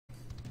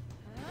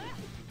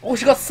Oh,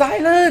 she got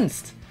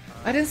silenced!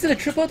 I didn't see the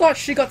triple dodge,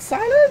 she got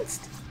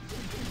silenced!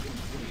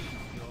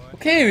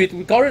 Okay,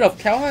 we got rid of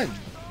Calhoun.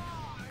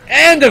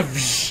 And the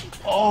vsh!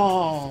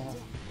 Oh!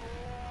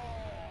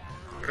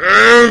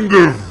 And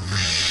the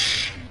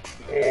vsh!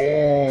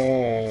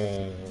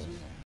 Oh!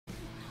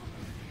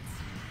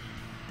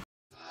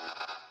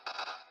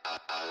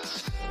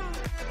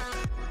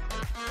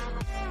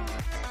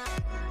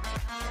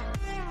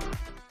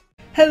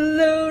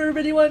 Hello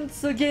everybody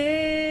once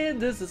again,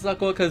 this is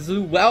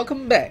AikawaKazu.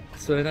 Welcome back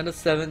to another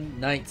 7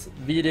 Nights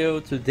video.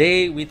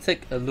 Today we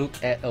take a look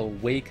at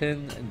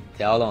Awaken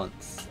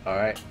Dellons.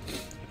 Alright,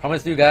 I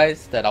promised you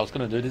guys that I was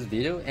going to do this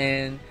video,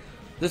 and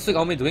this week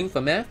I'll be doing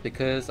for math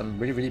because I'm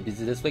really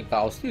busy this week, but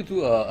I'll still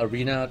do a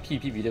arena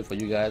PvP video for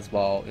you guys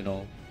while, you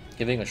know,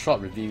 giving a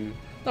short review.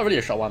 Not really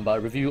a short one, but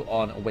a review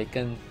on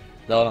Awaken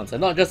Dellons,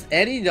 and not just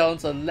any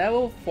Dellons, a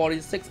level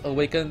 46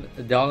 Awakened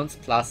Dellons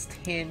plus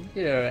 10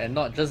 here, and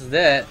not just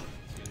that,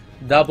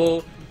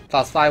 double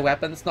plus 5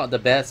 weapons, not the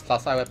best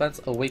plus 5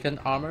 weapons, Awakened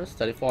armors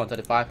 34 and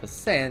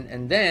 35%,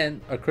 and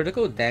then a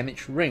critical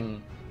damage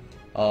ring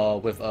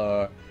with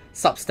a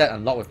substat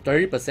unlocked with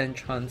 30%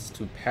 chance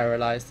to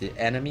paralyze the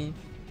enemy.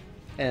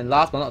 And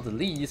last but not the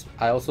least,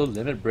 I also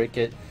limit break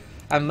it.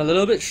 I'm a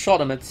little bit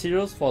short on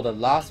materials for the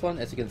last one.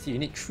 As you can see, you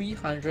need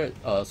 300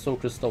 Soul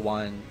Crystal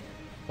 1.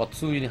 For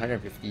 2 you need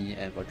 150,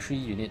 and for 3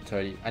 you need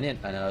 30. I need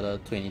another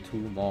 22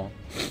 more.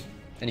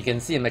 And you can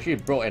see I'm actually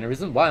broke, and the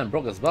reason why I'm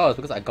broke as well is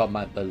because I got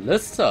my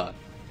Ballista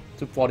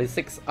to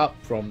 46 up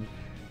from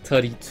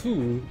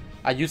 32.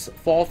 I used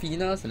 4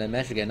 Finas and I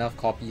managed to get enough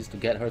copies to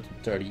get her to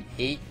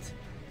 38.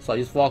 So I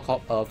used 4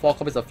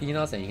 copies of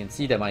Finas, and you can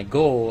see that my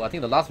goal, I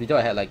think the last video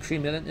I had like 3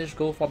 million-ish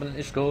gold, 4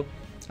 million-ish gold.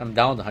 I'm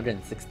down to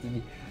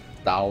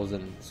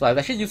 160,000. So I've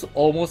actually used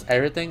almost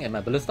everything, and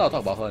my Ballista I'll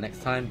talk about her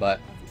next time,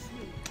 but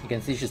you can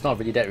see she's not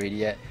really that ready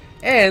yet.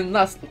 And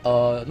last,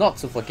 not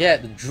to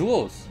forget the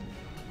jewels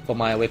for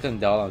my Awakened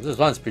Dellons. This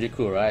one is pretty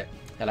cool, right?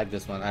 I like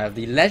this one. I have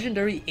the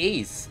Legendary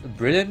Ace,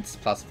 Brilliance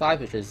plus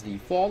 5, which is the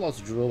 4 loss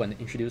jewel when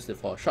introduced it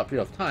for a short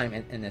period of time.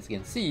 And as you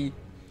can see,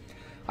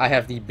 I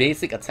have the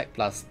basic attack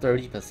plus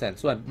 30%.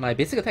 So my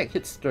basic attack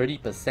hits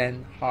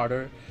 30%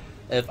 harder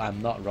if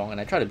I'm not wrong. And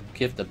I try to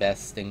give the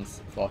best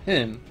things for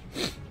him.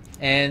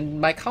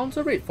 And my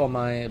counter rate for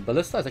my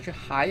Ballista is actually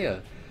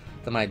higher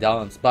than my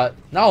Dellons, but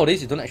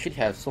nowadays you don't actually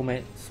have so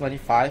many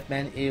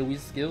 25-man AoE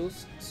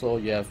skills, so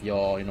you have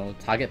your, you know,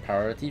 target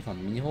priority from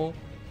Miho.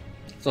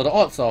 So the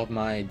odds of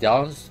my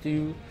Dellons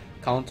still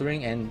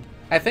countering, and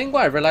I think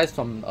what I realized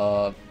from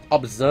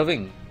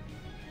observing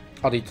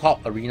all the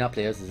top arena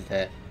players is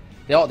that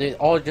they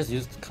all just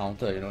use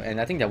counter, you know, and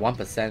I think that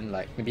 1%,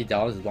 like maybe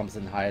Dellons is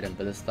 1% higher than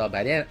Ballista,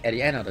 but at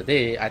the end of the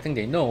day, I think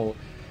they know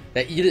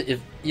that if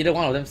either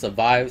one of them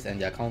survives and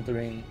they're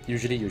countering,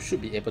 usually you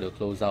should be able to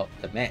close out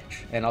the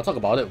match. And I'll talk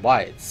about it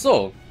why.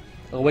 So,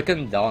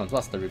 Awaken Dellons,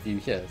 what's the review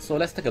here? So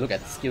let's take a look at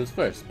the skills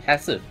first.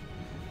 Passive.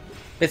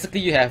 Basically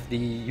you have the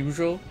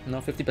usual, you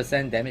know,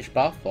 50% damage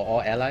buff for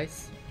all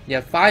allies. You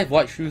have 5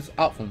 Void Shoes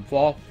out from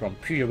 4 from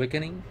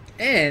pre-awakening,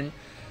 and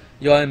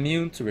you're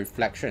immune to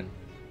reflection.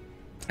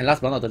 And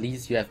last but not the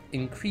least, you have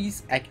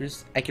increased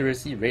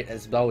accuracy rate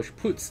as well, which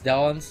puts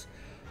Dellons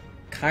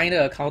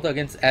kinda a counter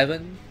against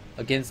Evan,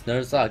 against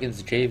Nursa,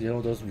 against Jave, you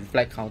know, those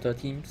reflect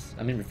teams,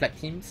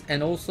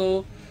 and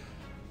also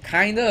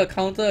kinda a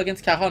counter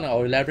against Calhoun.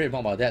 I'll elaborate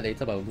more about that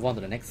later, but we'll move on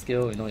to the next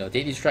skill. You know, your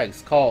Deadly Strike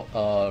is called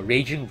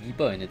Raging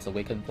Reaper in its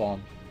awakened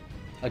form.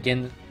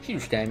 Again,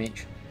 huge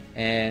damage.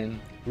 And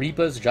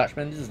Reaper's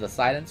Judgment, this is the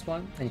silence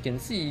one, and you can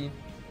see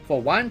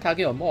for 1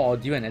 target or more,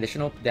 deal an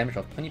additional damage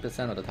of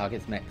 20% of the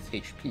target's max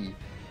HP.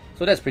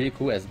 So that's pretty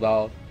cool as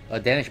well.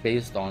 Damage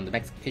based on the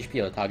max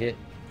HP of the target,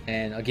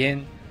 and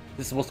again,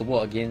 this is supposed to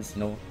work against,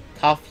 you know,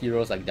 tough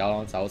heroes like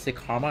Dellons. I would say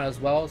Karma as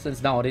well,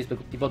 since nowadays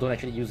people don't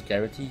actually use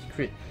guaranteed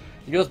crit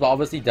heroes, but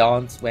obviously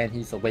Dellons, when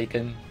he's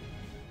awakened,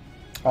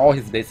 all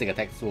his basic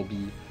attacks will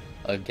be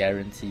a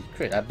guaranteed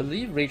crit. I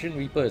believe Raging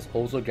Reaper is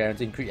also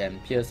guaranteed crit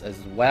and Pierce as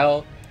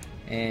well,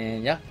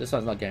 and yeah, this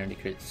one's not guaranteed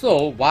crit.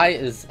 So why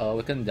is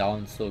Awakened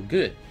Dellons so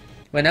good?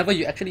 Whenever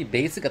you actually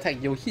basic attack,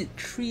 you'll hit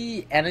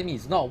 3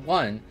 enemies, not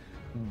 1,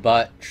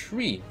 but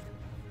 3.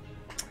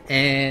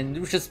 And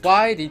which is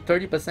why the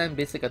 30%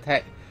 basic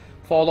attack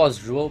 4 loss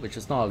jewel, which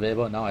is not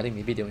available now. I think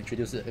maybe they'll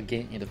introduce it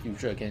again in the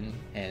future again,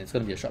 and it's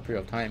going to be a short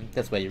period of time.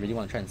 That's where you really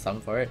want to try and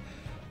summon for it.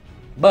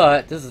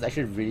 But this is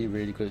actually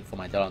really good for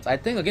my Dellons. I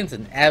think against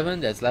an Evan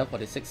that's level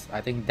 46,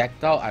 I think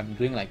decked out, I'm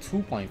doing like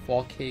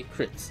 2.4k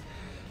crits,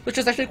 which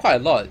is actually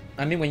quite a lot.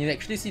 I mean, when you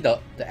actually see the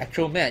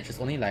actual match, it's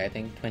only like I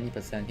think 20%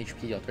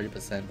 HP or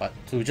 30%, but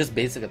to just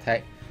basic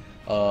attack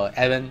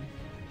Evan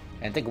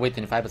and take away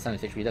 25%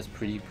 of HP, that's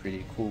pretty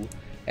cool.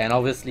 And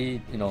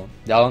obviously, you know,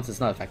 Dellons is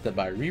not affected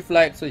by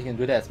reflex, so you can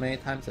do that as many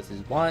times as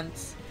he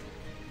wants.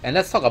 And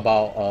let's talk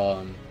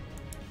about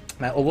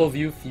my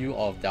overview view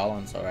of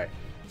Dellons, alright.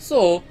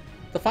 So,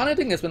 the funny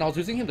thing is when I was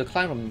using him to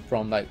climb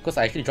from like, because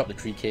I actually dropped the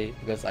 3k,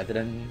 because I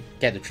didn't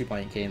get the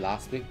 3.8k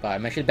last week, but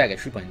I'm actually back at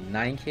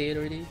 3.9k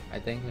already, I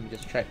think. Let me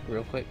just check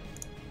real quick.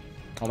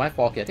 Oh, my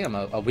 4k, I think I'm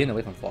a win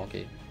away from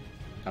 4k.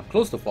 I'm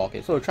close to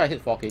 4k, so we'll try to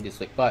hit 4k this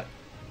week. But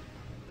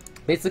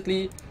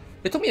basically,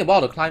 it took me a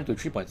while to climb to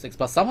 3.6,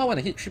 but somehow when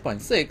I hit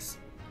 3.6,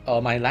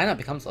 my lineup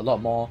becomes a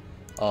lot more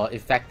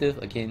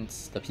effective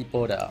against the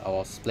people that I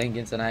was playing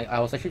against, and I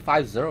was actually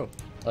 5-0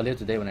 earlier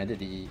today when I did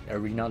the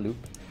arena loop.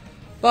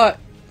 But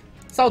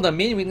some of the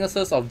main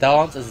weaknesses of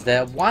Dellons is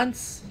that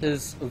once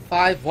his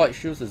 5 Void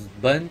Shields is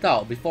burnt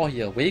out before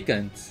he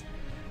awakens,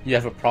 you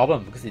have a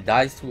problem because he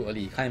dies too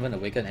early. He can't even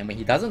awaken, and when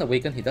he doesn't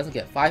awaken, he doesn't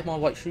get 5 more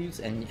Void Shields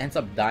and he ends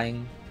up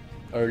dying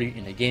early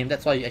in the game.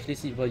 That's why you actually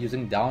see people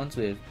using Dellons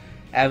with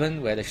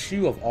Evan, where the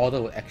Shield of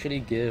Order will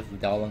actually give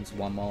Dellons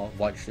 1 more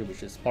Void Shield,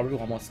 which is probably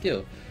 1 more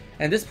skill.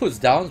 And this puts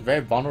Dellons very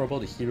vulnerable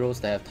to heroes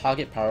that have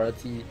target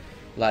priority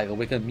like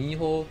Awaken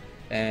Miho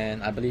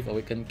and I believe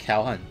Awaken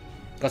Calhan.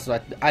 Because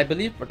I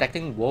believe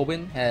protecting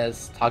Whirlwind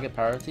has target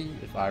priority,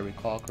 if I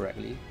recall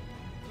correctly.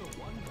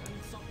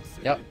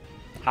 Yep.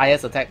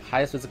 Highest attack,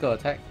 highest physical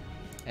attack.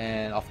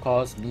 And of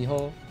course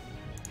Miho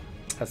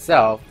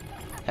herself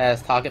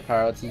has target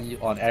priority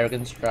on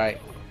Arrogant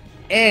Strike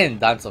and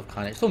Dance of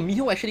Carnage. So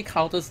Miho actually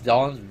counters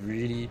Dellons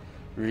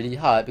really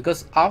hard,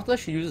 because after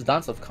she uses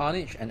Dance of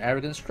Carnage and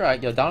Arrogant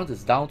Strike, your Dellons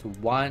is down to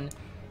 1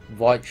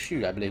 Void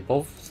Shield. I believe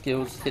both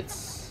skills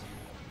hits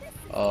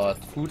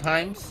 2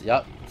 times.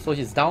 Yep. So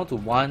he's down to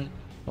 1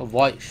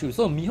 Void Shield.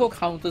 So Miho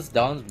counters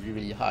Dellons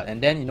really hard.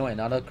 And then, you know,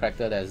 another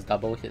character that has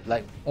double hit.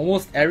 Like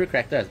almost every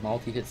character has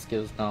multi-hit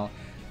skills now.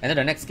 And then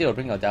the next skill will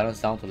bring your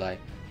Dellons down to like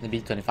maybe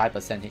 25%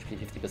 HP,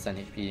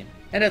 50% HP.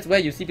 And that's where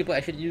you see people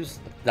actually use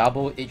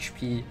double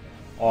HP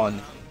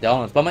on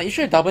Dellons. But my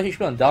issue with double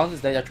HP on Dellons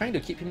is that you're trying to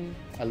keep him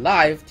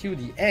alive till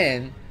the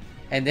end,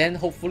 and then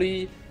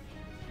hopefully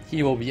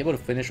he will be able to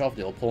finish off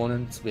the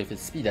opponents with his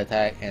speed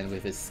attack and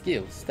with his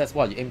skills. That's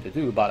what you aim to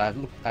do, but I've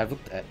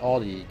looked at all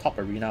the top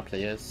arena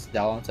players,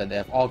 Dellons, and they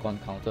have all gone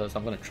counter, so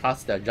I'm going to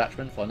trust their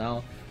judgment for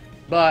now.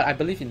 But I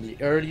believe in the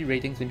early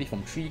ratings, maybe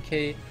from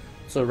 3k,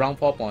 so around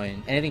 4.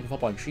 Anything from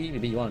 4.3,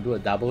 maybe you want to do a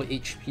double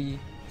HP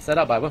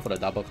setup, but I went for the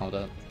double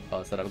counter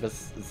setup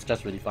because it's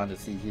just really fun to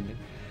see him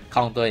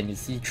counter and you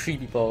see 3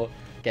 people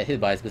get hit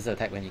by his special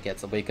attack when he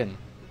gets awakened.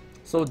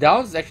 So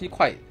Dellons is actually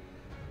quite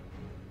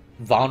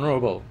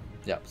vulnerable.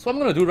 Yeah. So what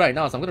I'm going to do right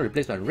now is I'm going to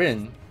replace my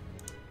Rin.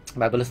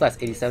 My Ballista has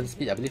 87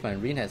 speed. I believe my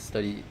Rin has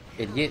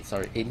 88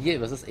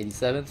 versus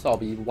 87. So I'll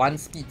be 1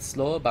 speed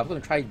slower, but I'm going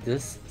to try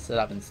this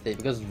setup instead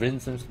because Rin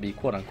seems to be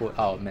quote unquote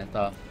out of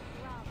meta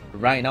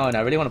right now, and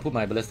I really want to put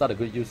my Ballista to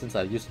good use since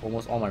I've used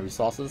almost all my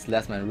resources,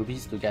 less my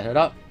rubies to get it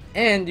up.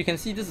 And you can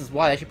see this is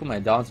why I actually put my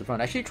Dellons in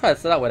front. I actually tried to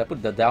set up where I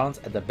put the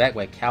Dellons at the back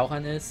where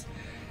Calhan is,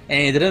 and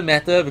it didn't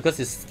matter because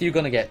it's still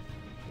gonna get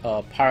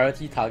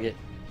priority target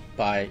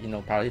by, you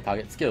know, priority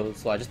target skills.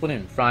 So I just put it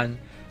in front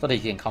so that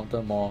he can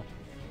counter more,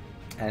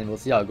 and we'll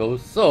see how it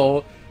goes.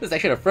 So this is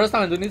actually the first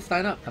time I'm doing this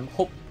lineup.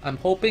 I'm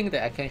hoping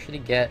that I can actually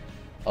get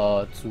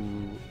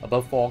to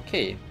above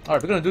 4k.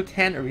 Alright, we're gonna do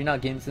 10 arena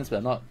games since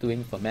we're not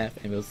doing for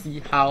math, and we'll see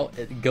how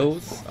it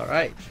goes.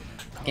 Alright,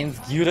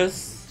 against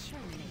Judas.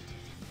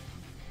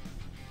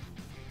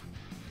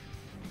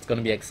 It's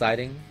gonna be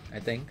exciting, I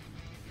think.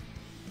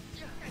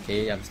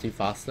 Okay, I'm still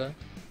faster.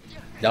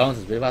 Dellons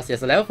is very fast. He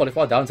has a level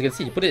 44 Dellons. You can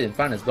see he put it in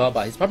front as well,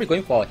 but he's probably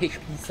going for a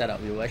HP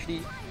setup. We will actually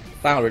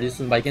find out really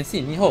soon. But you can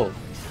see Miho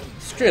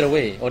straight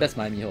away. Oh, that's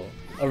my Miho.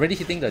 Already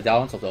hitting the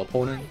Dellons of the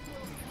opponent.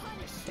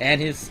 And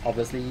his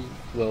obviously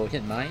will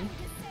hit mine.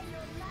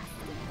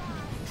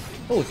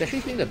 Oh, it's actually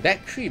hitting the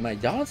back 3. My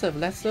Dellons have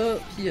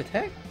lesser key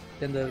attack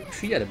than the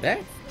 3 at the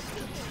back.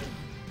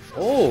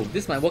 Oh,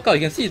 this might work out. You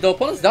can see the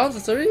opponent's Dellons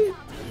is already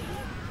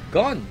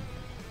gone.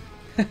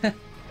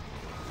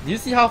 Do you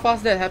see how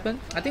fast that happened?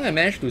 I think I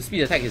managed to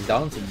speed attack his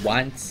Dellons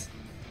once,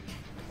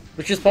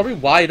 which is probably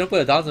why you don't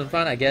put a Dellons in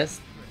front, I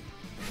guess.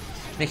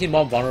 Make him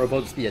more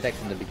vulnerable to speed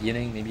attacks in the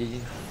beginning. Maybe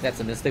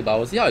that's a mistake, but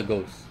we'll see how it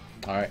goes.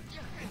 Alright.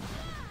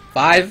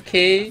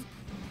 5k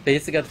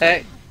basic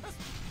attack.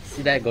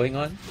 See that going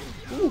on?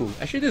 Ooh,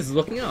 actually this is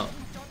working out.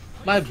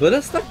 My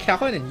Ballista,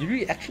 Calhoun, and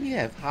Yuri actually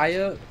have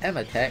higher M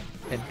attack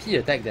and P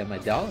attack than my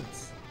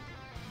Dellons.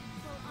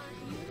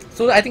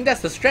 So I think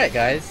that's the strat,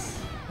 guys.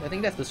 I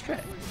think that's the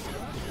strat.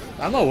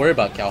 I'm not worried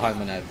about Calhoun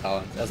when I have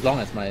Dellons. As long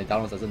as my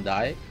Dellons doesn't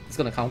die, it's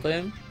gonna counter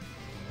him.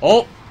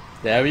 Oh!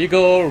 There we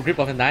go! Grip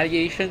of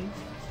Annihilation.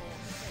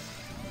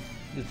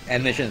 This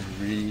animation is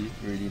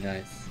really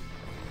nice.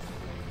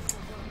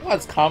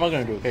 What's Karma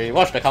gonna do? Okay,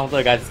 watch the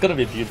counter, guys. It's gonna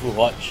be a beautiful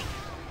watch.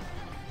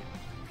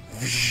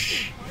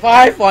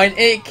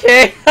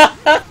 5.8k!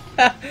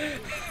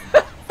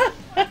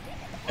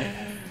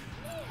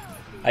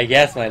 I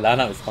guess my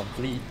lineup is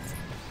complete.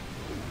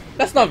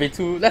 Let's not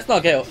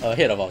get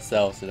ahead of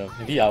ourselves, you know.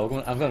 Maybe I'm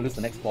gonna lose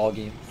the next 4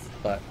 games,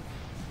 but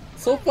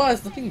so far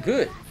it's looking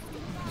good.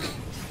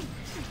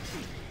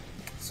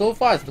 So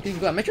far it's looking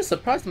good. I'm actually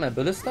surprised my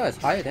Ballista has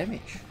higher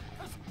damage.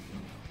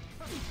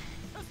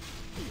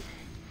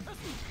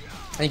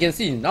 And you can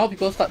see now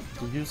people start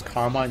to use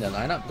Karma in their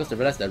lineup because they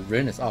realize that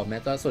Rin is out of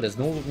meta, so there's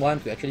no one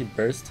to actually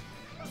burst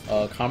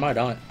Karma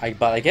down.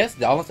 But I guess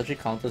the almost actually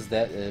counters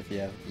that if you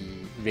have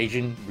the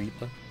Raging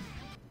Reaper.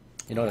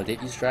 You know, the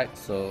Deadly Strike,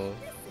 so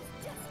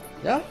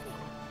yeah.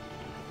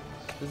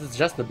 This is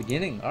just the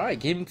beginning. Alright,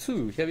 game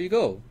 2, here we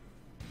go.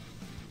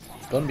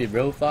 It's gonna be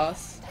real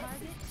fast.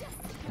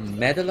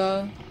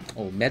 Madeline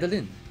or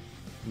Madeline.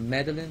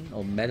 Madeline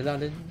or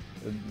Madeline.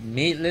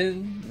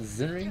 Madeline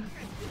Zinri.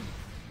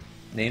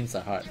 Names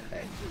are hard.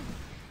 Right?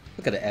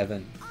 Look at the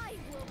Evan.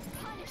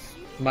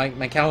 My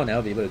cow will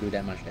never be able to do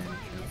that much damage,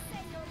 you know?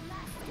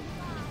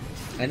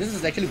 And this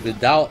is actually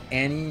without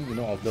any, you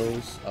know, of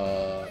those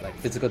like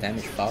physical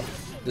damage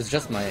buffs. This is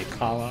just my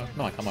karma,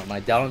 not my karma,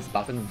 my Dellons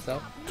buffing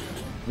himself.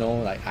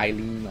 No like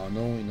Eileen or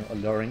no, you know,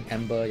 alluring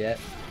Ember yet.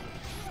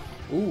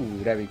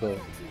 Ooh, there we go.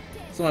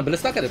 So my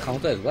Ballista got a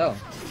counter as well.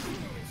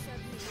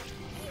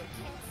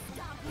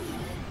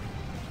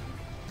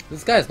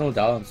 This guy has no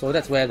Dellons, so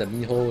that's where the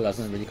Miho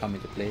doesn't really come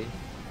into play.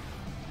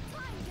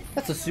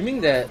 That's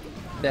assuming that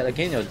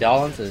again your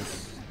Dellons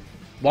is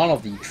one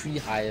of the 3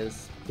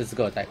 highest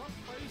physical attack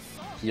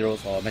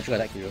heroes or magical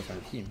attack heroes on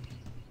the team.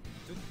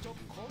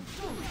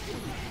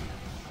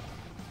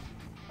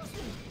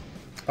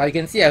 But you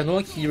can see I have no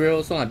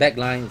hero, so my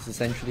backline is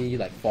essentially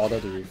like fodder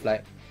to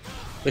reflect,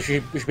 which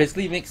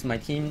basically makes my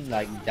team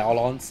like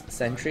Dellons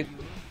centric.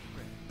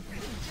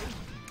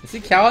 You see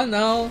Kawan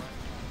now,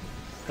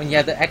 when you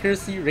have the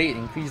accuracy rate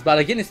increase, but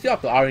again it's still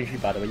up to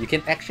RNG by the way, you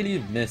can actually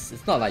miss,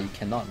 it's not like you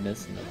cannot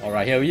miss. You know?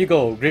 Alright, here we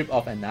go, Grip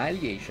of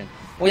Annihilation.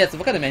 Oh yes, I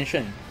forgot to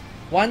mention,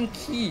 one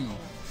key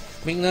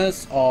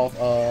weakness of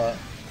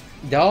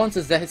Dellons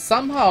is that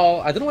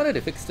somehow, I don't know whether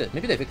they fixed it,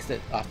 maybe they fixed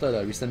it after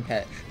the recent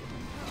patch.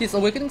 His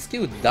awakening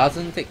skill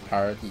doesn't take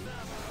priority,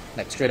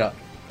 like straight up.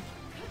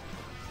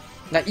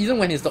 Like even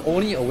when he's the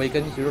only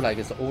awakened hero, like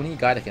it's the only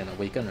guy that can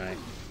awaken, right?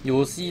 You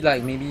will see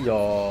like maybe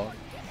your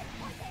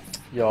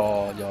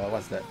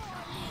what's that?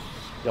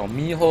 Your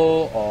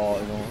Miho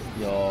or you know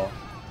your,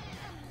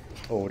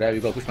 oh there we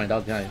go, push my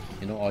down behind,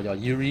 you know, or your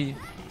Yuri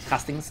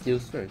casting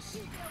skills first.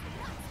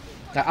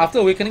 Like after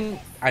awakening,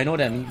 I know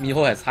that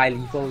Miho has high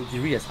lethal,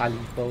 Yuri has high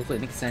lethal, so it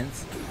makes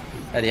sense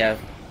that they have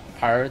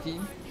priority.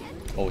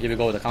 Oh, here we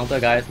go, the counter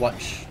guys,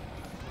 watch.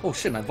 Oh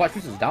shit, my watch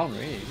is down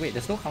already. Wait,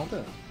 there's no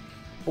counter.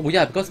 Oh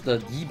yeah, because the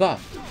debuff.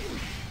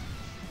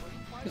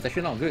 It's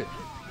actually not good.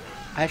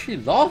 I actually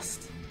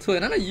lost to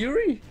another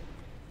Yuri.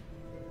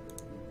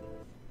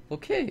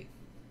 Okay.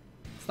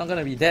 It's not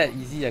gonna be that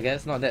easy, I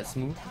guess, not that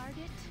smooth.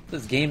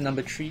 This is game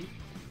number 3.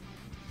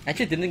 I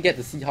actually didn't get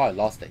to see how I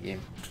lost that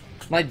game.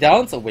 My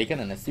Dellons awakened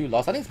and I still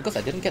lost. I think it's because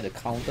I didn't get the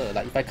counter.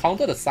 Like if I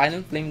counter the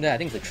Silent Flame there, I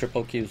think it's a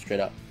triple kill straight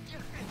up.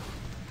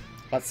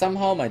 But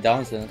somehow my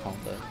Dellons didn't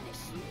counter.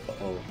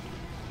 Uh-oh.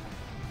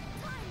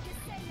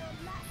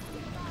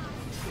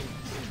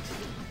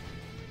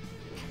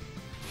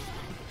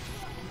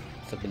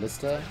 It's a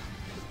Ballista.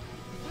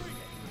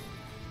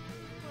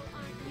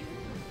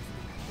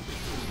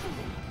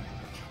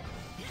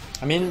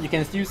 I mean, you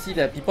can still see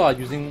that people are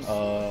using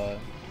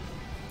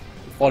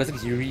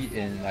 46 Yuri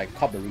in like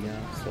top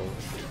arena, so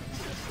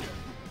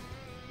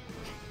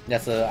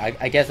that's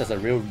I guess that's a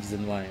real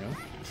reason why, you know.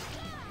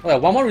 Okay,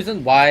 one more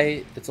reason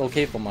why it's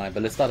okay for my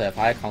Ballista to have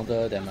higher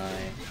counter than my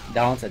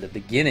Dellons at the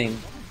beginning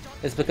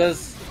is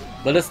because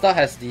Ballista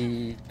has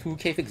the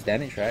 2k fixed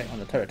damage, right, on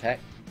the third attack,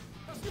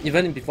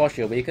 even before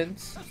she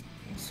awakens.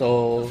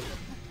 So,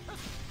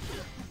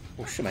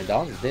 oh shit, my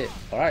Dellons is dead.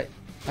 Alright,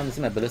 time to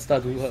see my Ballista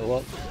do her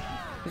work.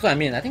 That's what I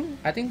mean. I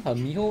think her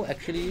Miho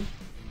actually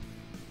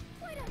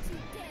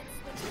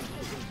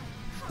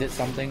did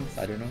something.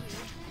 I don't know.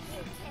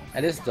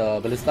 At least the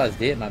Ballista is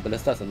dead, my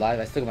Ballista is alive,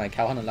 I still got my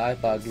Calhoun alive,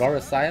 but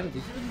Glorious Siam,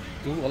 did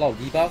he do a lot of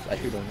debuffs? I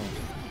actually don't know.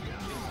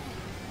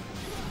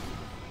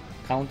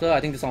 Counter,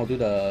 I think this one will do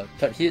the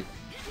third hit.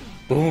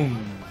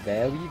 Boom!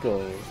 There we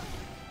go.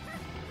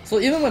 So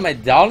even when my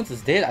Dellons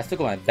is dead, I still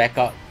got my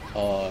backup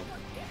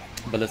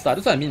Ballista.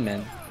 That's what I mean,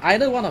 man.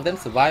 Either one of them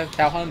survive,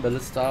 Calhoun,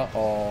 Ballista,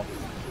 or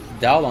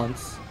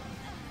Dellons,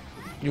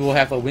 you will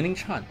have a winning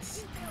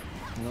chance.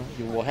 You know,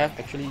 you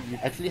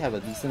actually have a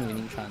decent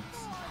winning chance.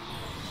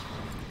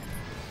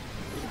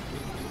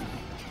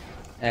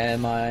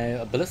 And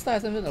my Ballista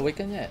hasn't even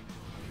awakened yet,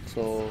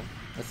 so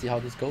let's see how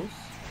this goes.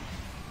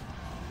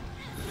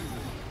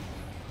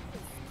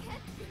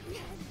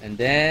 And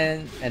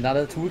then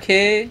another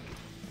 2k,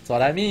 that's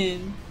what I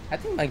mean. I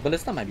think my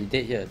Ballista might be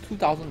dead here,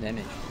 2000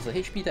 damage. Is the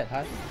HP that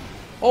high?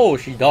 Oh,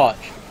 she dodged.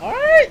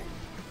 Alright!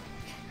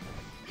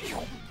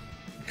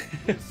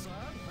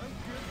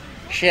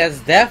 She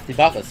has Death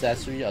Debuff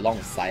Accessory along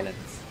with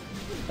Silence.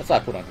 That's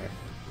what I put on her.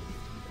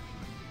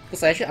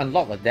 Because I actually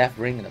unlocked a Death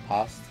Ring in the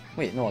past.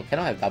 Wait, no, I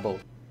cannot have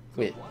double.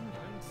 Wait.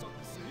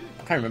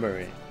 I can't remember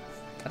already.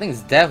 I think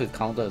it's Death with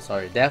counter,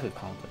 sorry. Death with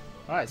counter.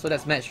 Alright, so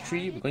that's match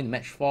 3. We're going to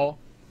match 4.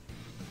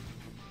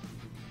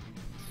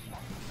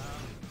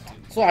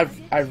 So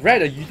I've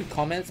read the YouTube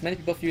comments. Many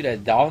people feel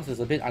that Dellons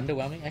is a bit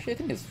underwhelming. Actually, I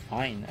think it's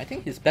fine. I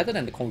think it's better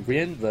than the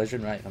Korean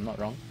version, right? If I'm not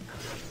wrong.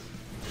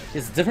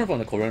 It's different from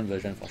the Korean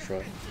version for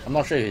sure. I'm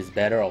not sure if it's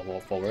better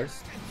or for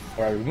worse.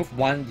 Or I removed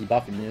one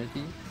debuff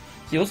immunity.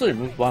 He also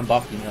removed one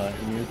buff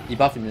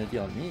debuff immunity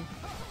on me.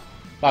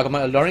 But I got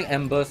my Alluring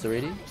Embers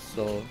already,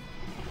 so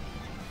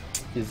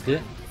he's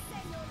good.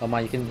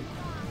 You can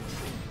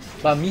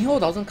But Miho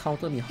doesn't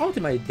counter me. How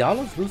did my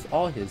Dellons lose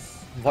all his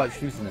Void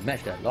Shoes in the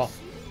match that I lost?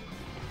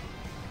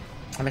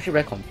 I'm actually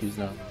very confused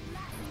now.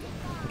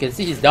 You can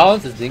see his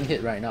Dellons is being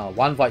hit right now.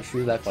 One Void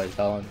Shoe left for his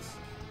Dellons.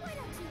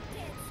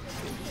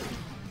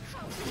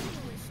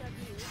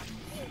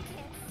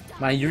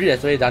 My Yuri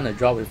has already done a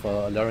drop with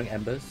Alluring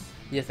Embers.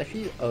 He has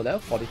actually a level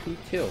 42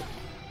 kill.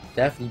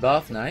 Death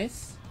debuff,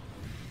 nice.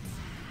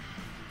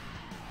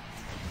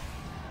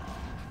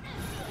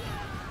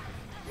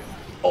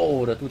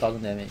 Oh, the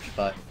 2000 damage,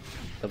 but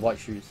the Void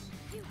Shoes.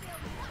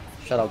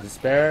 Shut out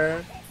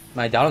Despair.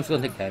 My Dellon's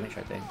gonna take damage,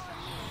 I think.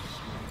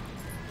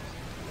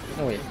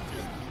 No wait,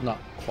 not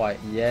quite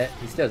yet.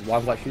 He still has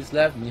one Void Shoes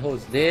left. Miho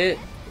is dead.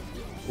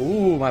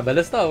 Ooh, my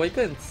Ballista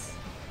awakens.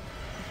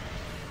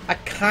 I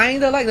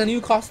kinda like the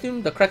new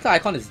costume. The character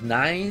icon is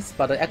nice,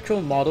 but the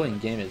actual model in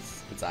game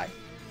is like,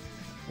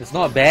 it's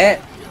not bad,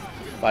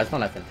 but it's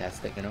not like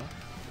fantastic, you know.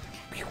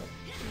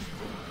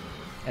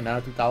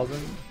 Another 2000.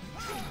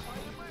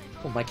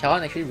 Oh, my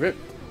Callan actually ripped.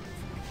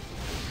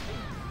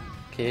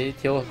 Okay,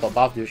 Tail got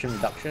buff duration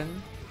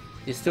reduction.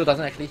 It still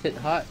doesn't actually hit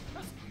hard.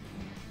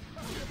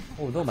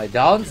 Oh no, my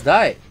Dellons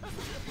died.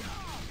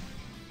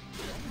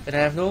 And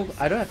I don't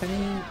have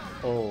any.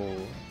 Oh,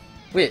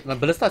 wait, my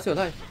Ballista is still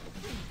alive.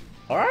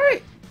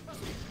 Alright!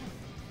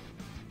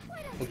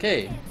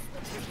 Okay.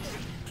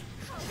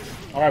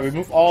 Alright,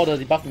 remove all the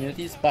debuff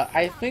immunities, but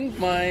I think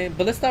my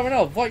Ballista ran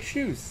out of Void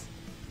Shoes.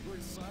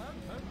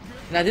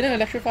 And I didn't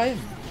electrify him.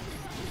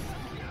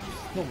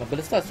 No, my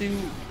Ballista still...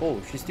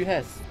 Oh, she still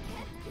has.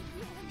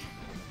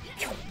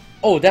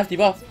 Oh, death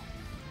debuff.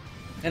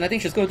 And I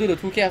think she's gonna do the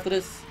 2k after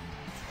this.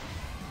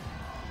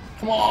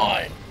 Come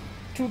on!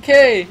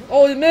 2k!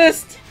 Oh, it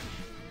missed!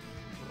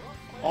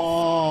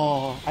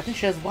 Oh, I think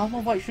she has one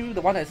more Void Shoe,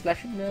 the one that's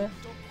flashing there.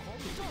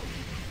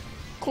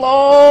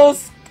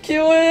 Close!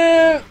 Kill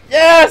him!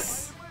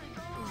 Yes!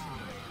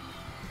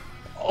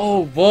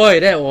 Oh boy,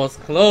 that was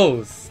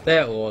close.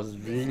 That was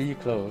really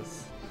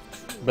close.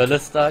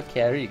 Ballista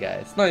carry,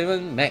 guys. Not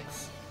even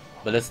max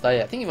Ballista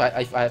yet. I think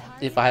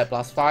if I had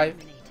 +5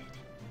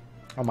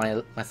 on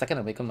my second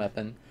awakened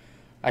weapon,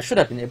 I should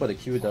have been able to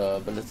kill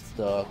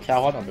the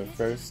Calhoun on the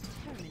first.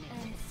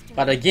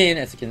 But again,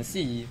 as you can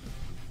see,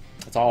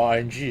 it's all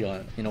RNG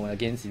on, you know,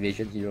 against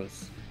evasion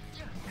heroes.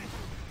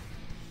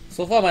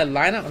 So far my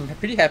lineup, I'm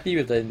pretty happy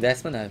with the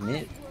investment I've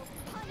made.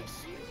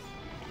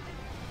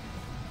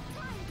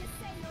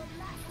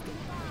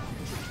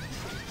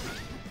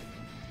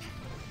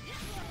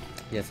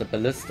 He has a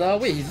Ballista.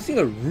 Wait, he's using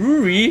a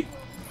Ruri?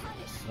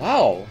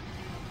 Wow!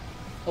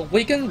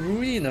 Awakened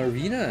Ruri in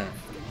Arena.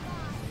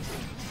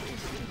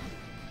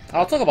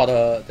 I'll talk about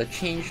the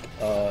changed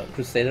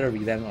Crusader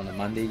revamp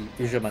on the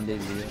usual Monday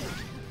video.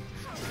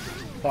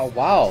 But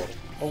wow,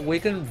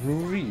 Awakened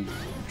Ruri,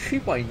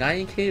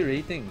 3.9k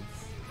ratings.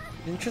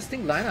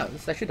 Interesting lineup.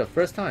 This is actually the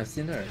first time I've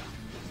seen her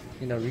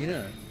in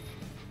Arena.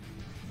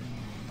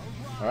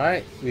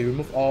 Alright, we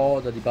remove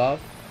all the debuff.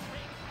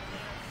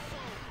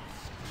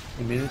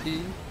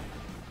 Immunity.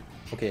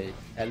 Okay,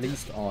 at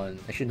least on...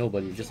 Actually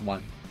nobody, just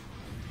one.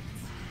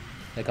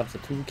 Here comes the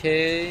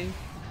 2k.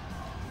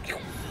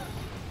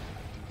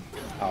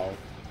 Ow.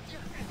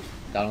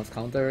 Dellons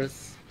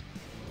counters.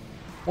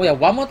 Oh yeah,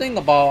 one more thing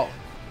about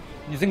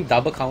using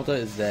double counter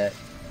is that,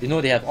 you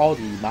know, they have all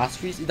the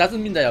masteries. It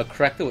doesn't mean that your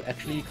character will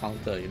actually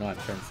counter, you know what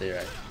I'm trying to say,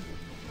 right?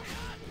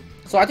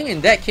 So I think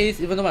in that case,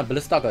 even though my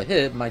Ballista got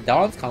hit, my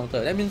Dellons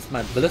counter, that means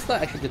my Ballista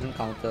actually didn't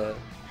counter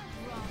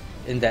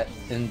in that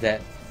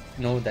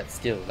you know, that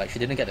skill. Like, she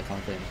didn't get the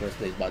counter in the first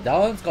place, but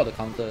Dellons got the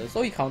counter,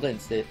 so he countered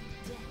instead.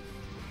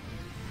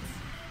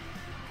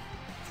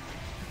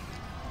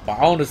 But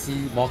I want to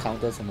see more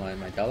counters from my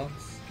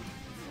Dellons.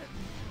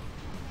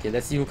 Okay,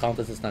 let's see who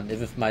counters this time.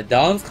 If my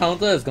Dellons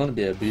counter is going to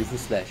be a beautiful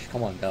slash.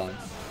 Come on,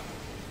 Dellons.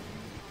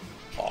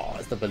 Oh,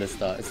 it's the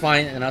Ballista. It's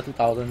fine, another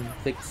 2000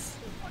 fix.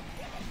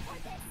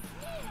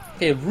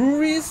 Okay,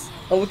 Ruri's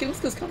Awakening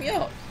Skill is coming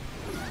out.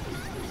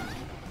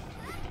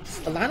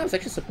 The lineup is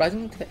actually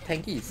surprisingly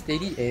tanky.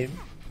 Steady aim.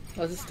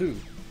 What does this do?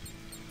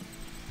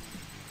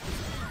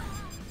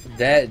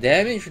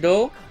 Damage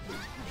though.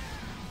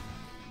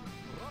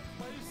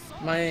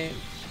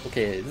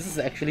 Okay, this is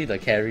actually the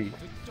carry.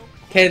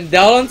 Can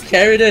Dellons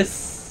carry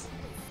this?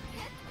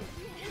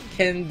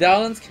 Can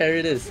Dellons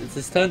carry this? It's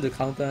his turn to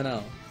counter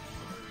now.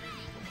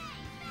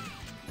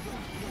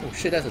 Oh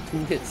shit, that's a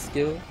 2-hit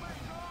skill.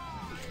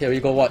 Here we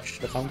go, watch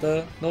the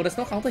counter. No, that's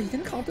not counter, he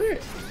didn't counter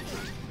it.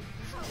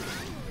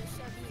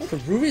 Oh, the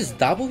Ruri is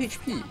double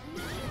HP.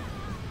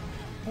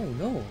 Oh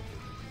no.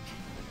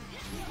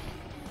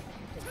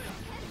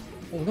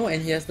 Oh no,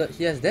 and he has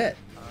that.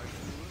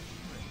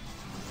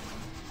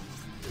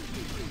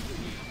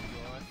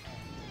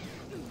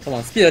 Come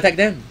on, speed attack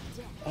them!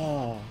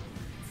 Oh.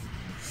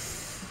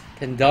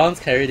 Can Dellons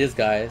carry this,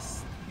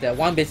 guys? That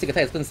one basic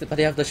attack is gonna sit, but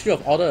they have the Shield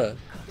of Order.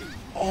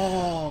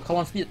 Oh, come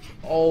on, speed!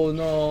 Oh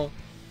no.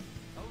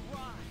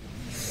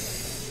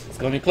 It's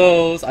gonna be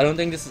close. I don't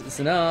think this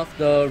is enough.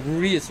 The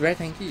Ruri is very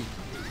tanky.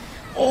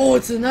 Oh,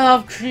 it's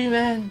enough!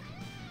 3-man!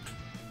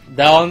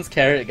 Dellons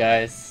carry it,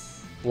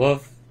 guys.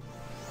 Worth.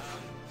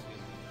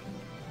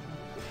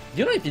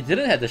 You know, if he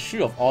didn't have the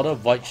Shoe of Order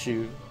Void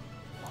Shoe,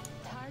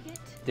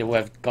 they would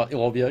have got, it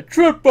will be a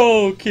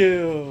triple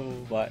kill,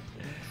 but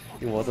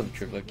it wasn't a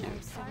triple kill.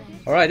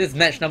 Alright, this is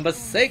match number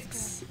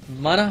 6.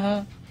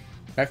 Manaha.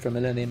 Very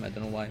familiar name, I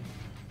don't know why.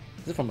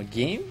 Is it from a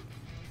game?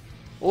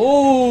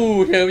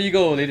 Oh, here we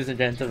go, ladies and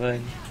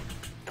gentlemen.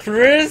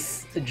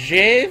 Chris,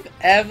 Jave,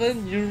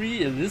 Evan,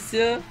 Yuri,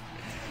 Alicia.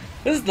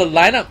 This is the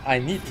lineup I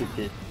need to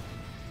beat.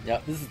 Yeah,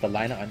 this is the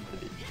lineup I need to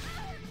beat.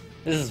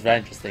 This is very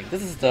interesting.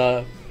 This is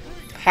the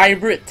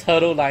hybrid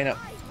turtle lineup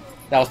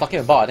that I was talking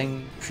about, I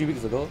think 3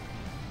 weeks ago.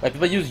 Where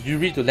people use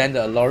Yuri to land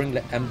the Alluring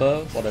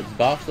Ember for the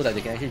debuff so that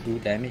they can actually do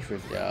damage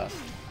with their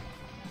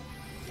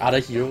other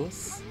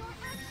heroes.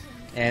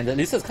 And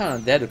Alicia is kind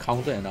of there to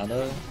counter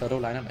another turtle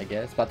lineup, I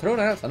guess. But turtle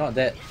lineups are not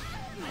that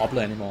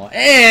popular anymore.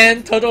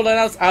 And turtle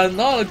lineups are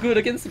not good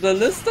against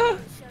Ballista.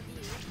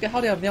 Look at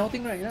how they are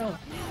melting right now.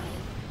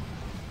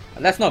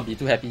 Let's not be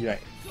too happy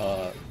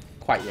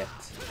quite yet.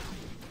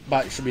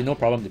 But it should be no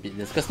problem to beat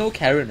this. There's no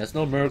Karen, there's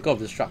no Miracle of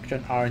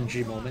Destruction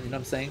RNG moment, you know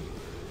what I'm saying?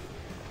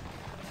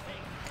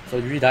 So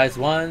Yuri dies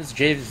once,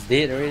 Jave is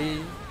dead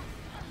already.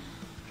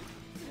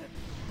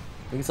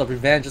 Wings of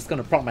Revenge just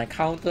gonna proc my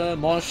counter,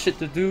 more shit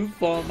to do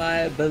for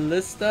my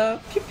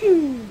Ballista. Pew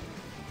pew!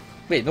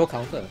 Wait, no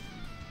counter.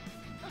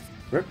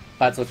 Rip,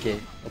 but it's okay.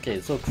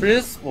 Okay, so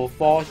Chris will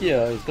fall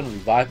here, he's gonna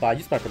revive, but I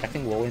use my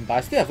Protecting Whirlwind, but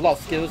I still have a lot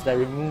of skills that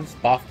removes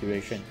buff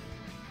duration.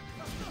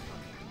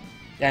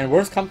 And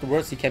worst come to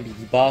worst, he can be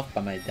debuffed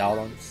by my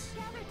Dellons.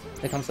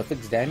 Here comes the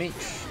fixed damage.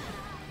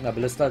 My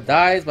Ballista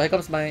dies, but here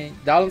comes my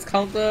Dellons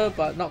counter,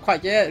 but not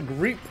quite yet.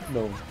 Grip!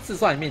 No, this is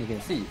what I mean, you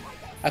can see.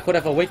 I could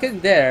have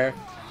awakened there,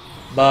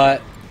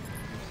 but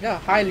yeah,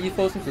 high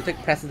lethal seems to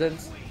take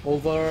precedence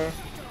over,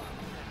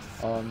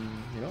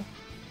 you know.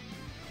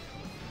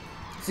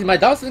 See, my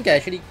Dellons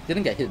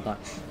didn't get hit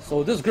much,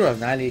 so this Grip of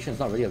Annihilation is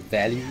not really a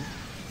value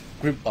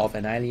Grip of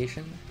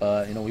Annihilation,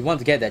 but you know, we want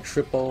to get that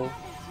triple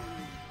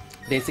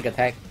basic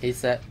attack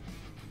ASAP.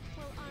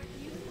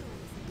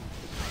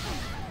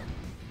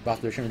 Buff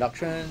duration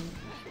reduction.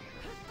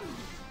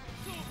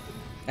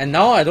 And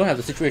now I don't have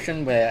the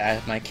situation where I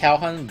have my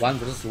Calhoun 1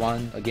 vs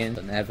 1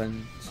 against an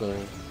Evan, so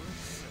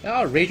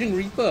yeah, Raging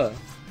Reaper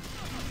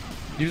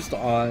used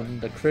on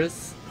the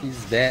Chris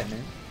is bad,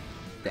 man.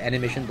 The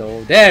animation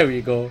though, there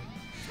we go.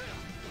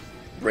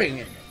 Bring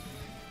it.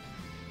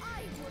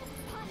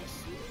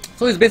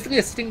 So he's basically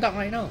a sitting duck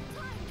right now.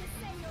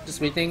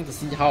 Just waiting to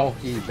see how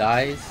he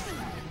dies.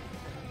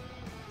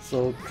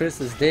 So Chris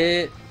is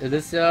dead,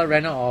 Alicia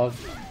ran out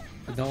of,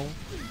 you know,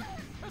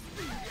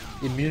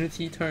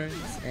 immunity turns,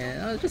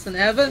 and just an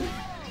Evan.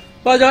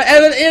 But your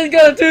Evan ain't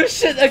gonna do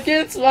shit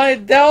against my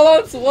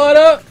Dellons, what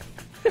up?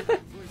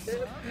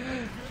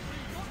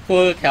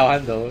 Poor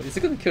Calhoun though, is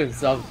he gonna kill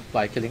himself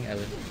by killing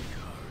Evan?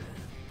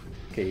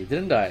 Okay, he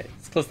didn't die,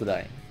 it's close to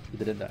dying, he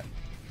didn't die.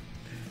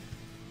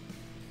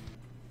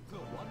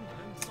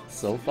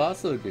 So far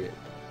so good.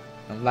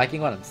 I'm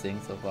liking what I'm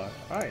seeing so far.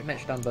 Alright,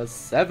 match number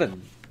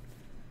 7.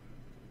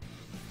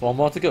 4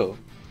 more to go.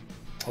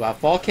 Wow,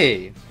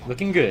 4K.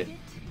 Looking good.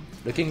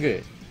 Looking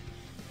good.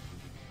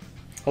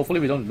 Hopefully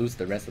we don't lose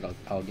the rest of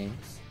our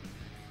games.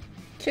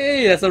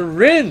 Okay, that's a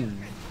Rin!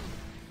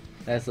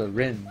 That's a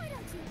Rin.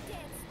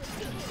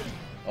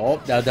 Oh,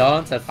 the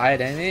Dellons have higher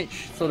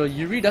damage. So the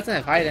Yuri doesn't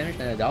have higher damage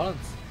than the Dellons.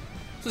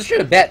 So it's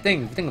actually a bad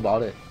thing if you think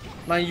about it.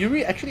 My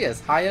Yuri actually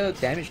has higher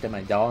damage than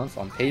my Dellons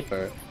on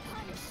paper.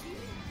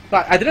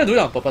 But I didn't do it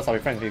on purpose, I'll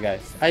be frank with you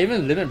guys. I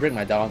even limit break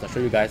my Dellons, I'll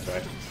show you guys,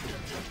 right?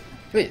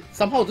 Wait,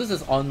 somehow this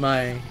is on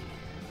my...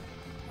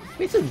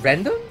 Wait, is it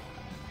random?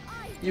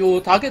 You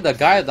target the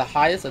guy at the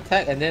highest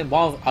attack and then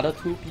one of the other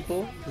 2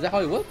 people? Is that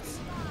how it works?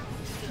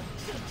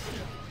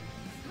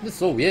 This is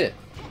so weird.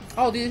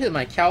 How did you hit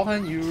my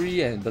Calhoun,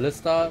 Yuri, and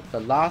Ballista the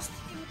last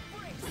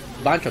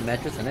bunch of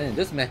matches, and then in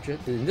this match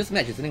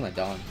it's hitting my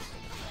Dellons?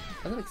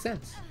 Doesn't make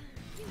sense.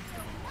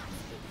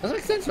 Doesn't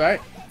make sense,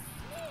 right?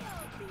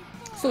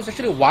 So it's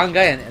actually one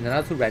guy and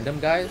another 2 random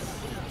guys.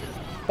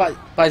 But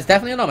it's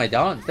definitely not my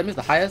Dellons. That means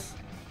the highest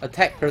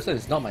attack person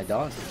is not my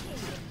Dellons.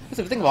 Because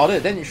if you think about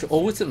it, then it should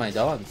always hit my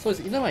Dellons. So it's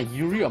either my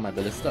Yuri or my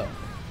Ballista.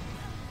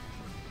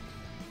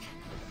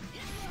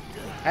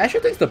 I actually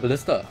think it's the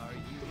Ballista.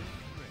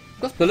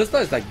 Because Ballista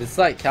is like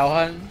beside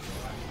Calhoun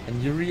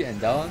and Yuri and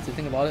Dellons, you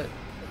think about it.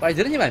 But I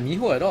didn't hit my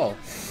Miho at all.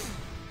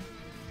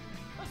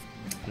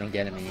 I don't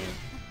get it, man.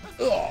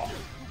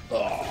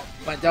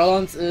 My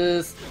Dellons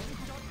is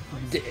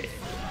dead.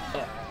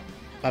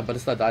 My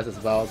Ballista dies as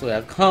well, so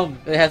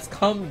it has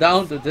come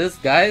down to this,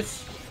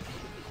 guys.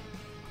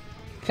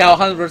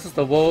 Calhoun versus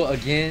the wall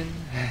again.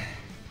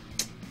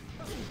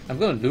 I'm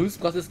gonna lose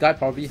because this guy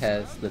probably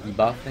has the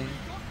debuff thing,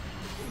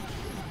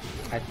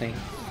 I think.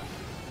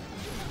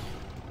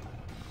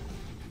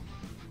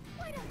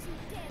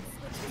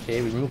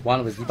 Okay, we remove one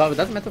of his debuff. It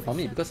doesn't matter for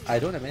me because I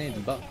don't have any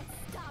debuff.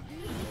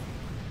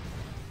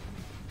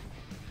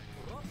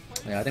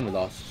 Yeah, I think we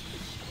lost.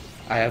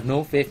 I have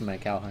no faith in my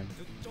Calhoun.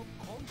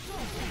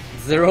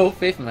 Zero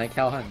faith in my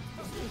Calhoun.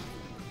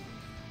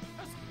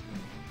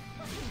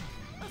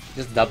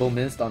 Just double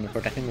missed on the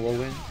Protecting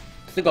Whirlwind.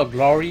 Still got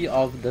Glory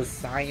of the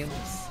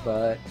Science,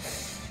 but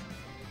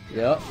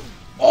yeah.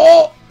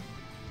 Oh!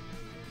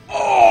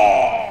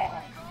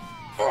 Oh!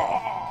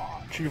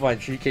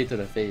 3.3k to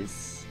the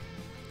face.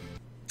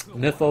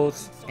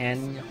 Mythos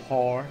and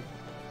Hor.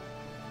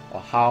 Or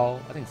How.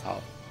 I think it's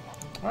How.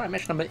 Alright,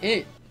 match number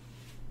 8.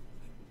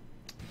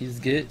 He's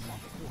good.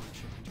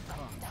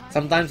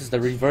 Sometimes it's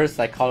the reverse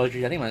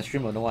psychology. I think my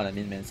stream will know what I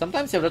mean, man.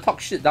 Sometimes you have to talk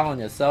shit down on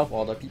yourself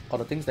or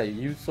the things that you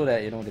use so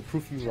that, you know, they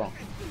prove you wrong.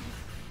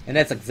 And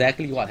that's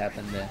exactly what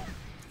happened there.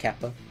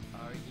 Kappa.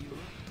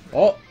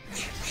 Oh!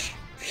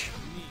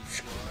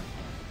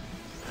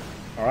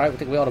 Alright, we'll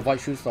take away all the void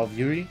shoes of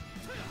Yuri.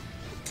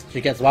 She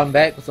gets one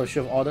back, so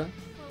Shield of Order.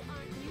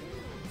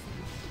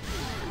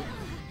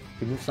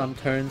 Remove some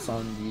turns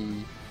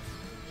on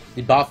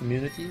the buff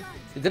immunity.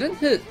 It didn't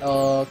hit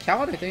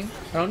Calvin, I think.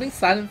 I don't think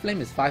Silent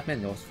Flame is 5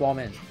 men, it was 4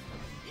 men.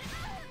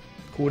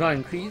 Cooldown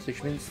increase,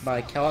 which means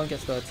my Calvin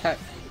gets to attack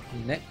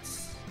next.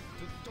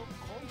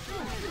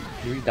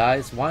 Yuri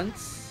dies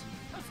once.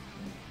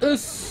 You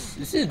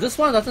see, this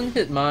one doesn't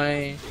hit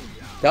my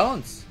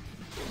Dellons.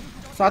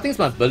 So I think it's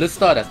my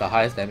Ballista that's the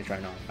highest damage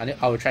right now.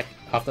 I will check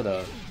after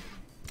the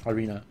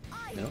arena,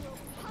 you know?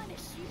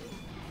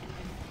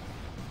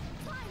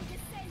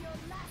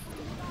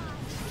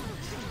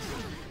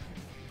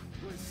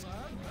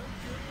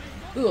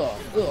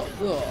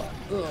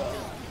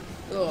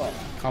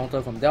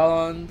 Counter from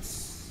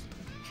Dellons.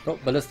 Oh,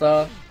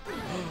 Ballista.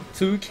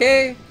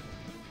 2k.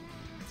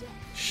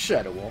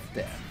 Shadow Wolf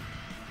there.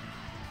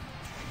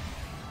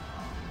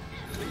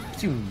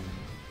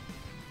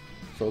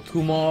 So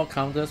 2 more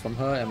counters from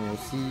her and we'll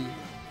see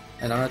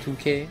another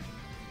 2k.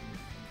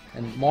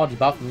 And more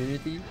debuff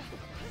immunity.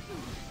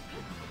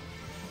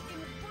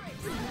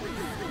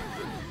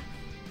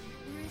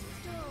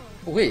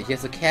 Oh wait, he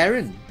has a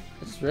Karen.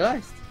 I just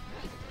realized.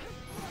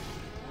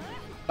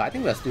 But I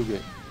think we're still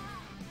good.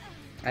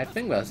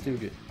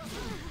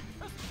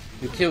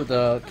 You killed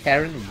the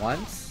Karen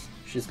once.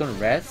 She's gonna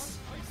rest.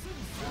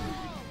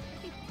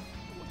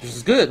 Which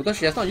is good because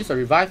she has not used her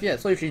revive yet.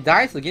 So if she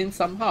dies again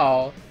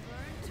somehow,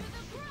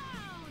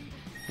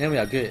 then we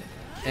are good.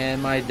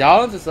 And my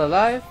Dellons is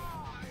alive.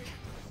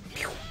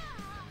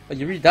 But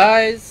Yuri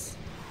dies.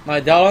 My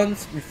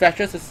Dellons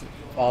refreshes his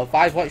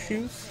 5 white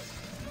shoes.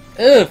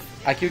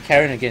 If I kill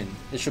Karen again,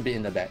 it should be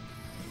in the bag.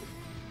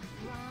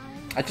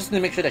 I just need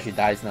to make sure that she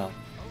dies now.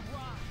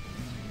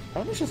 I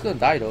don't think she's gonna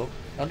die though.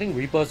 I don't think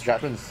Reaper's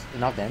Judgment is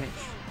enough damage.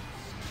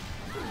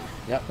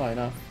 Yep, not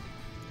enough.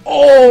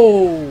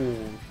 Oh!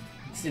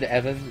 See the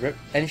Evan rip.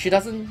 And she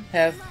doesn't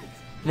have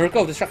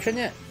Miracle of Destruction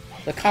yet.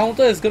 The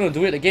counter is gonna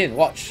do it again.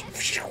 Watch.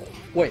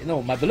 Wait,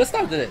 no, my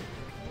Ballista did it.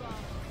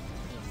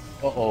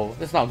 Uh-oh,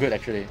 that's not good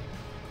actually.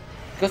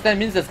 Because that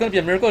means there's gonna be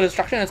a Miracle of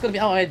Destruction and it's gonna be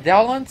out my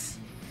Dellons.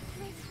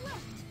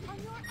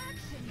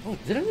 Oh,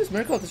 didn't use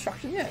Miracle of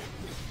Destruction yet.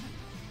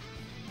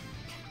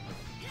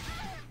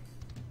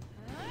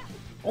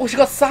 Oh, she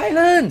got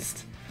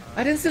silenced!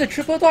 I didn't see the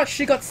triple dodge,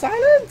 she got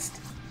silenced!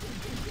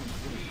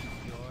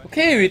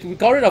 Okay, we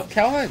got rid of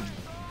Calhoun.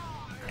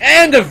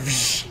 And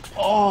the...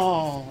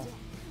 Oh!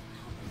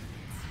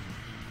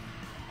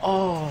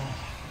 Oh!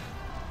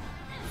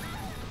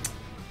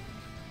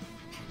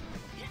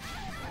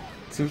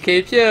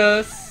 2k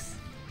Pierce!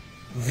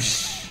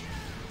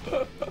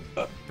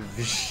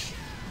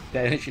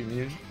 Damage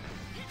immune.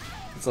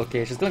 It's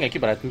okay, she's gonna get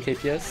killed by that 2k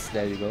Pierce.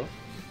 There you go.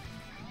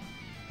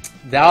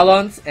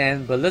 Dellons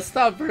and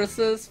Ballista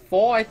versus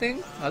 4, I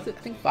think. Was it?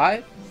 I think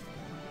 5.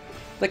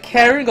 The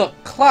Karen got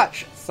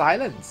clutch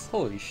silence.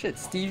 Holy shit,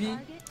 Stevie.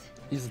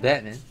 He's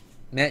bad, man.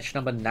 Match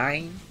number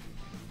 9.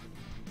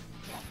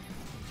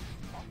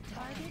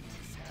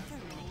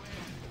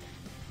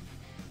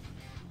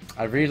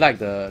 I really like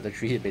the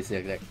 3-hit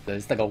basically.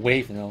 It's like a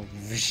wave, you know.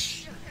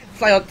 It's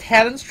like a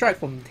talent strike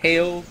from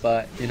Tail,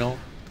 but you know,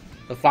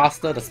 the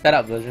faster, the sped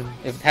up version.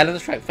 If talent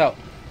strike felt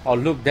or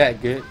looked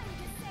that good,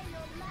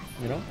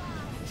 you know.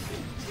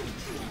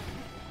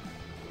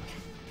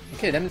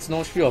 Okay, that means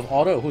no Shield of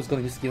Order. Who's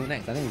going to use skill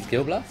next? I think it's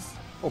Gale Blast.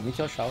 Oh,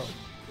 Meteor Shower.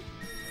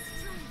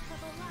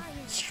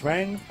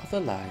 Strength of the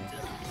Lion.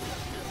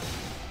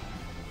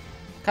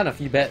 Kind of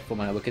feel bad for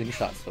my Awakening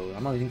shot, so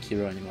I'm not using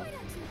Kira anymore.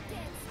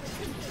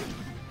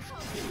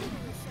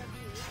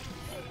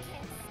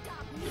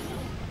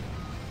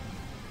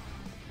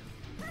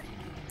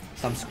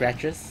 Some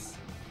scratches.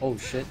 Oh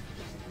shit.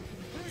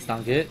 It's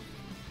not good.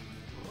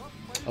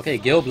 Okay,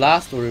 Gale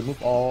Blast will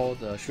remove all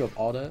the Shield of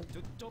Order.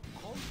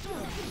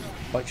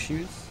 White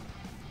shoes.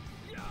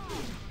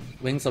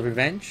 Wings of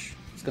Revenge.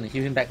 It's gonna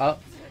heal him back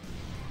up.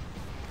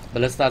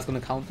 Ballista is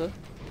gonna counter.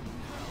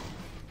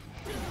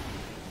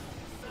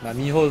 My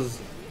Miho's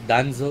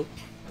Danzo.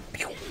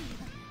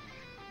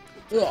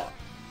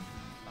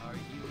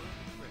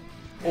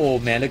 Oh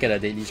man, look at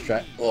that daily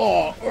strike.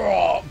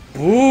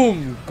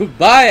 Boom!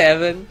 Goodbye,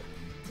 Evan.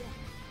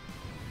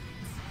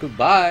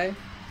 Goodbye.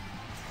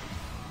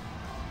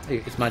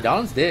 Hey, is my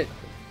Dellons dead?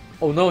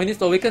 Oh no, he needs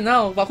to awaken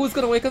now. But who's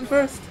gonna awaken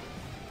first?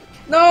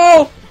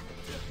 No!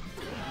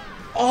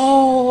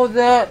 Oh,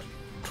 that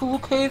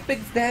 2k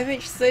fixed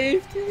damage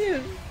saved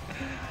him.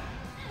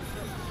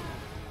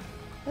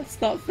 That's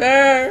not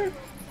fair!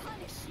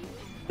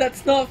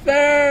 That's not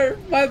fair!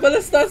 My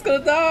Ballista's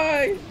gonna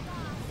die!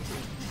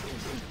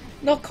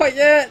 Not quite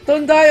yet!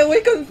 Don't die,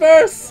 awaken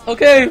first!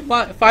 Okay,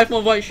 5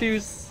 more white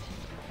shoes.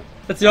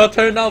 It's your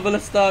turn now,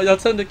 Ballista. Your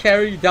turn to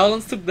carry.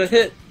 Dellons took the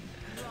hit.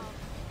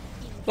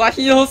 But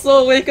he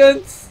also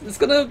awakens! It's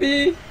gonna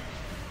be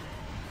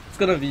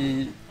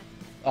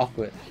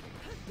awkward.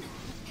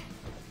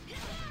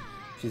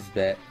 She's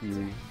bad,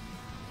 Yuri.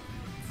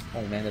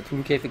 Oh man, the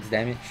 2k fixed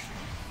damage.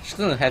 She's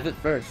gonna have it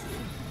first.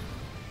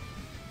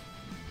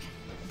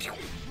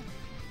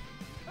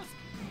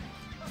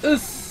 Oh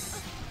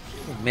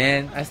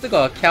man, I still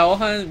got a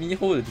Calhan,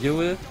 Miho to deal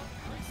with.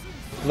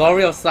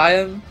 Glory of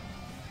Siam.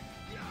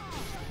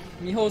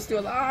 Miho's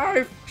still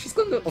alive! She's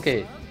gonna do.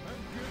 Okay.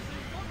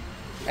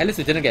 At least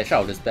we didn't get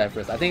Shout of Despair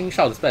first. I think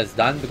Shout of Despair is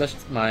done because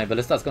my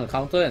Ballista is gonna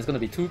counter and it's gonna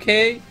be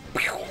 2k.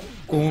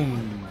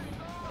 Boom.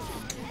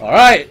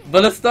 Alright,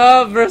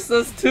 Ballista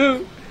versus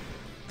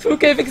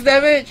 2k fixed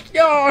damage!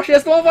 Yo, she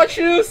has no more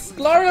shoes!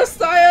 Glorious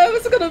Siam!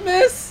 Is it gonna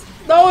miss?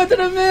 No, it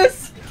didn't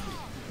miss!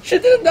 She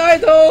didn't die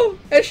though!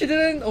 And she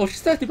didn't. Oh, she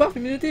still has debuff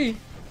immunity!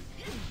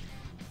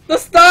 The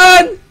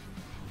stun!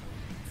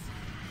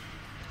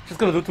 She's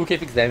gonna do 2k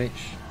fixed damage.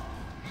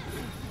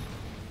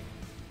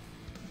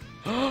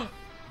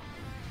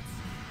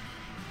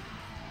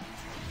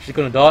 She's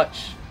gonna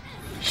dodge.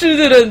 She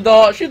didn't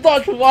dodge! She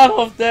dodged one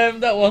of them!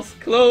 That was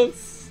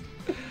close!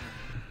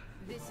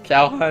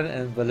 Calhan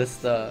and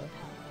Ballista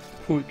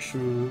pulled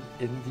through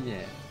in the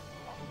end.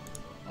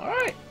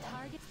 Alright.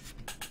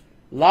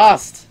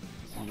 Last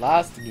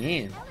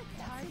game.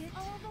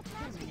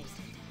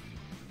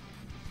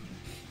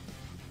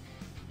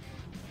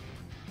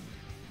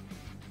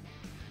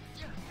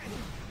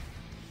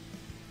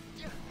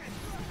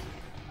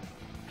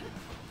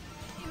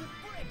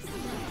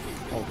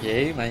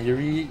 Okay, my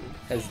Yuri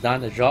has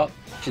done the job.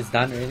 She's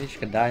done already, she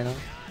can die now.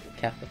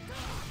 Kappa.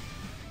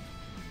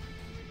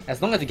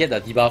 As long as you get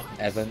the debuff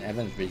from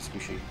Evan is really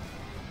squishy.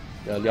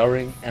 The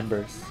Luring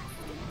Embers.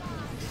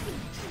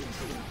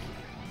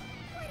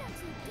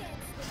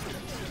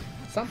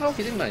 Somehow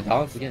hitting my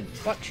Dellons again.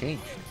 What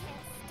changed?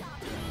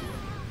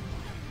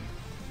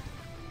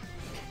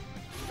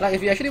 Like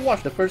if you actually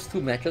watch the first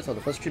 2 matches or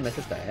the first 3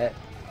 matches that I had,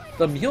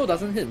 the Miho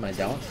doesn't hit my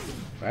Dellons,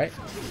 right?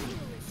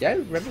 Did I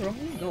remember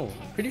wrongly? No,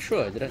 I'm pretty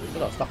sure I didn't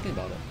because I was talking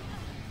about it.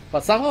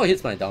 But somehow it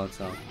hits my Dellons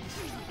now.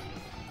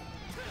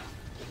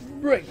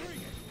 Break!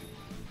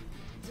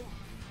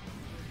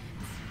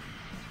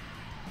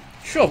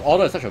 Show of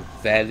Order is such a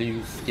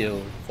value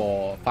skill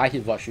for 5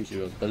 hit Void Shield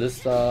heroes.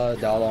 Ballista,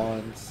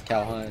 Dellons,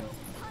 Calhan,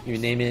 you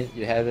name it,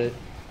 you have it.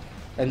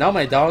 And now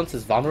my Dellons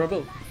is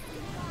vulnerable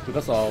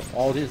because of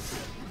all this.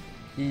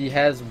 He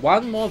has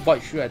 1 more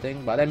Void Shield I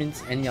think, but that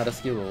means any other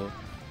skill will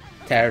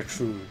tear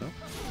through, you know?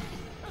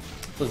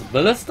 So it's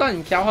Ballista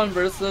and Calhan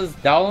versus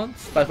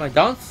Dellons, but if my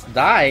Dellons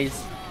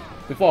dies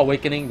before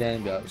awakening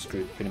then we are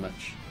screwed pretty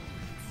much.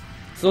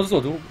 So this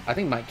will do, I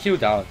think might kill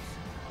Dellons,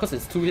 because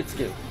it's 2 hit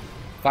skill.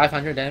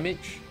 500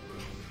 damage.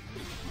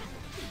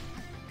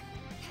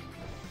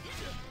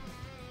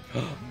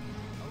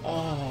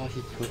 Oh,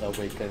 he could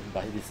awaken,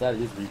 but he decided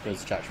to use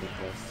Reaper's Judgment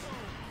first.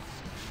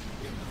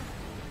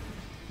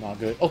 Not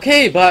good.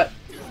 Okay, but...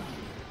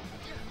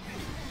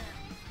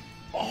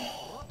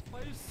 Oh.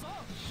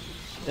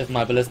 If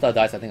my Ballista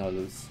dies, I think I'll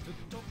lose.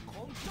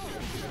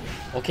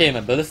 Okay,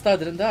 my Ballista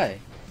didn't die.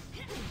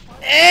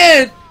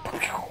 And...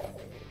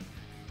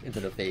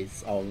 into the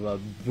face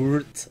of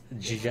Brute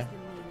Jija.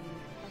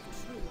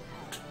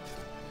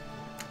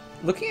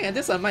 Looking at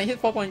this, I might hit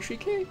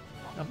 4.3k.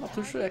 I'm not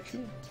too sure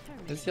actually.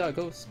 Let's see how it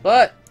goes.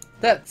 But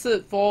that's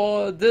it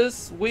for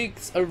this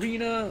week's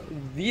arena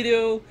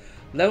video.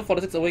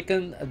 Lv46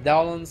 Awaken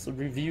Dellons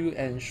review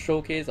and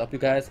showcase. I hope you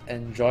guys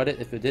enjoyed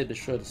it. If you did, be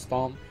sure to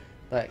stomp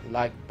that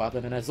like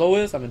button. And as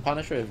always, I'm in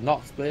partnership with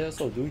Nox Player,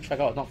 so do check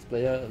out Nox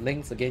Player.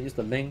 Links again, use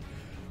the link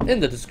in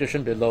the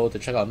description below to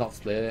check out Nox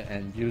Player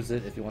and use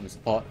it if you want to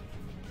support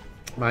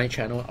my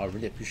channel. I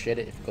really appreciate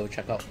it if you go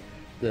check out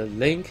the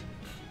link.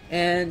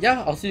 And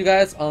yeah, I'll see you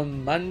guys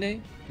on Monday.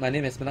 My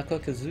name is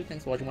AikawaKazu.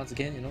 Thanks for watching once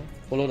again. You know,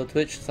 follow the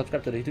Twitch,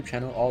 subscribe to the YouTube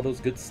channel, all those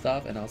good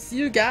stuff. And I'll see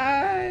you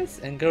guys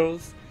and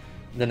girls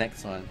in the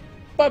next one.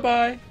 Bye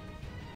bye.